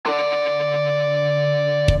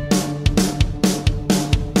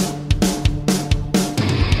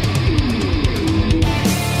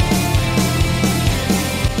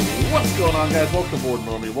guys, welcome aboard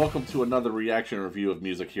Normie. Welcome to another reaction review of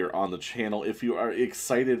music here on the channel. If you are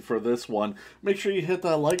excited for this one, make sure you hit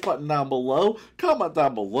that like button down below. Comment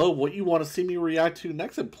down below what you want to see me react to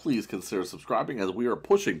next, and please consider subscribing as we are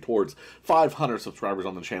pushing towards 500 subscribers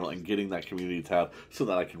on the channel and getting that community tab so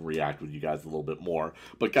that I can react with you guys a little bit more.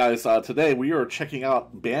 But guys, today we are checking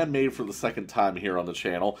out BAND-MAID for the second time here on the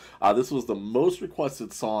channel. This was the most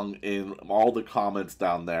requested song in all the comments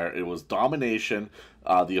down there. It was Domination,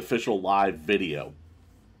 the official live video.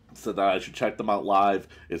 So that I should check them out live.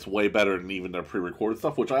 It's way better than even their pre-recorded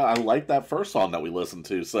stuff, which I like that first song that we listened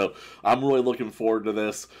to. So I'm really looking forward to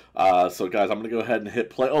this. So guys, I'm going to go ahead and hit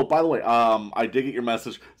play. Oh, by the way, I did get your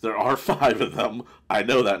message. There are 5 of them. I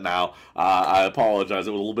know that now. I apologize.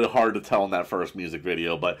 It was a little bit hard to tell in that first music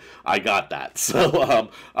video, but I got that. So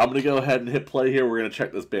I'm going to go ahead and hit play here. We're going to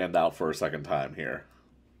check this band out for a second time here.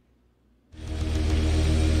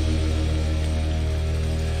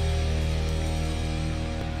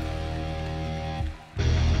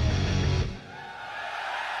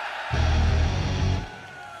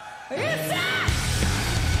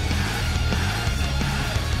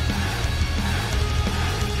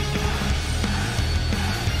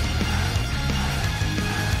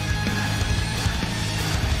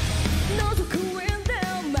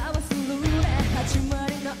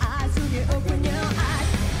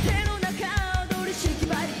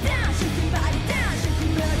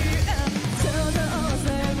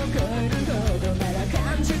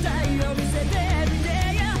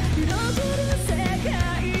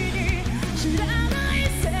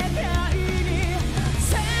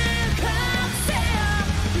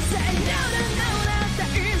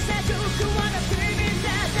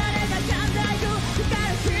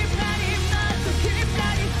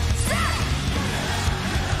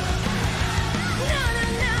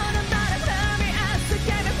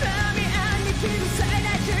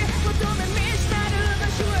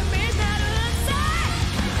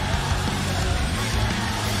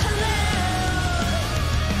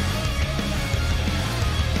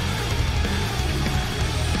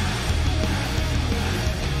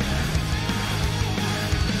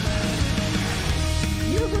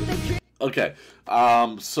 Okay,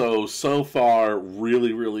 so far,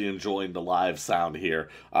 really enjoying the live sound here.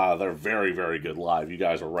 They're very good live. You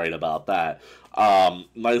guys are right about that.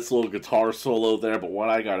 Nice little guitar solo there, but what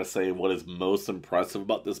I gotta say, what is most impressive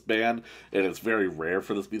about this band, and it's very rare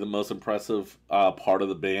for this to be the most impressive part of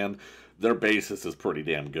the band, their bassist is pretty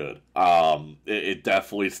damn good. It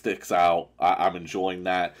definitely sticks out. I'm enjoying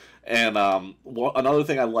that. And another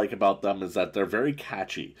thing I like about them is that they're very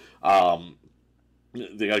catchy.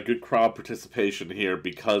 They got good crowd participation here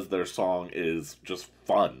because their song is just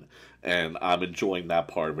fun, and I'm enjoying that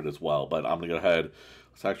part of it as well. But I'm going to go ahead,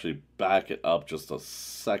 let's actually back it up just a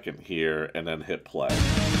second here, and then hit play.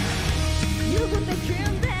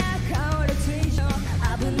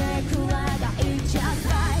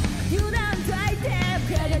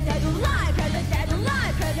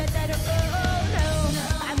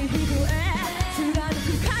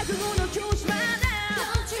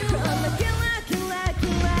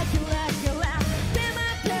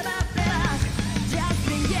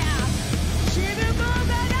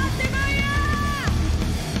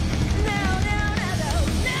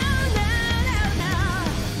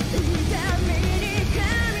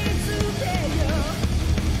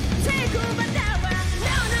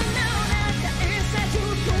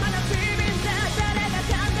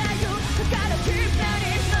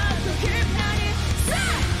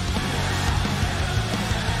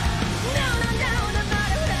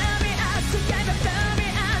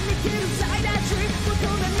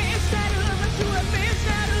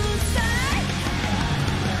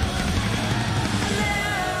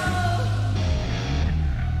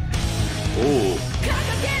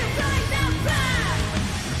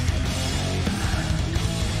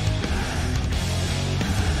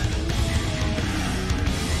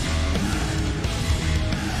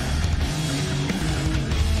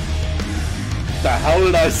 The hell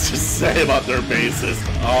did I just say about their bassist?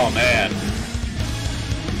 Oh man.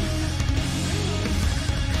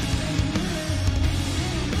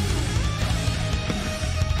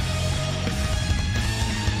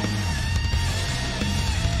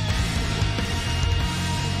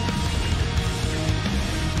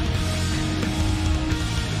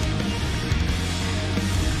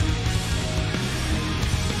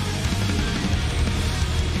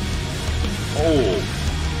 Oh.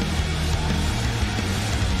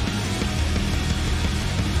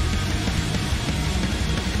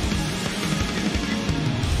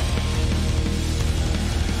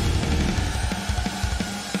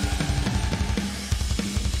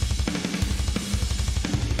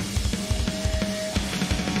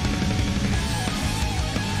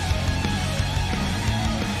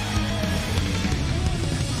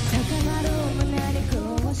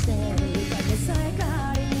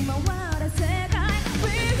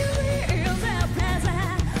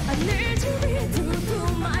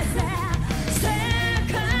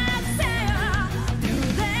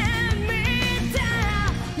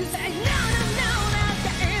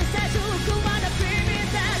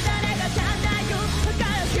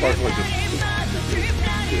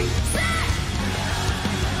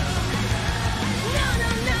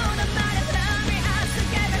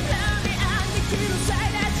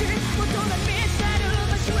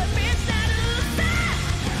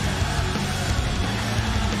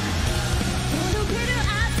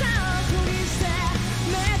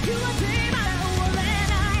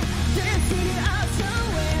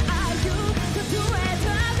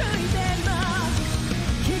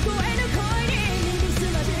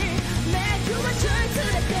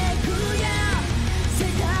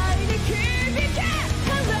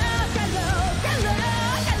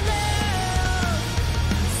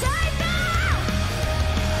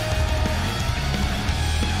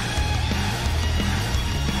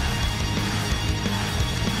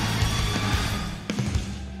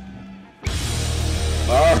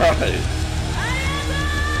 right.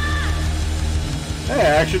 Hey,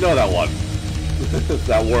 I actually know that one.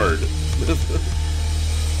 That word.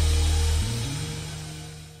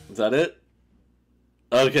 Is that it?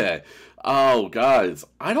 Okay. Oh, guys,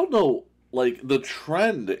 I don't know, like, the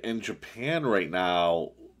trend in Japan right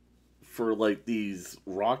now for, like, these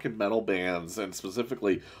rock and metal bands, and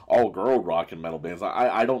specifically all-girl rock and metal bands,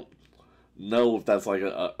 I don't know if that's like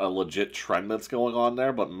a legit trend that's going on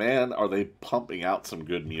there, but man, are they pumping out some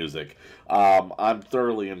good music. I'm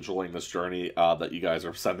thoroughly enjoying this journey that you guys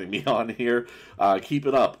are sending me on here. Keep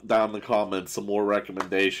it up down in the comments, some more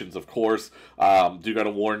recommendations, of course. Do gotta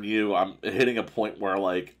warn you, I'm hitting a point where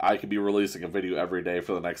like I could be releasing a video every day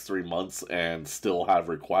for the next 3 months and still have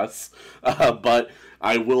requests, but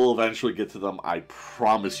I will eventually get to them, I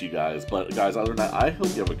promise you guys. But guys, other than that, I hope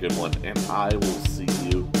you have a good one, and I will see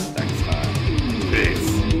you next time. Peace.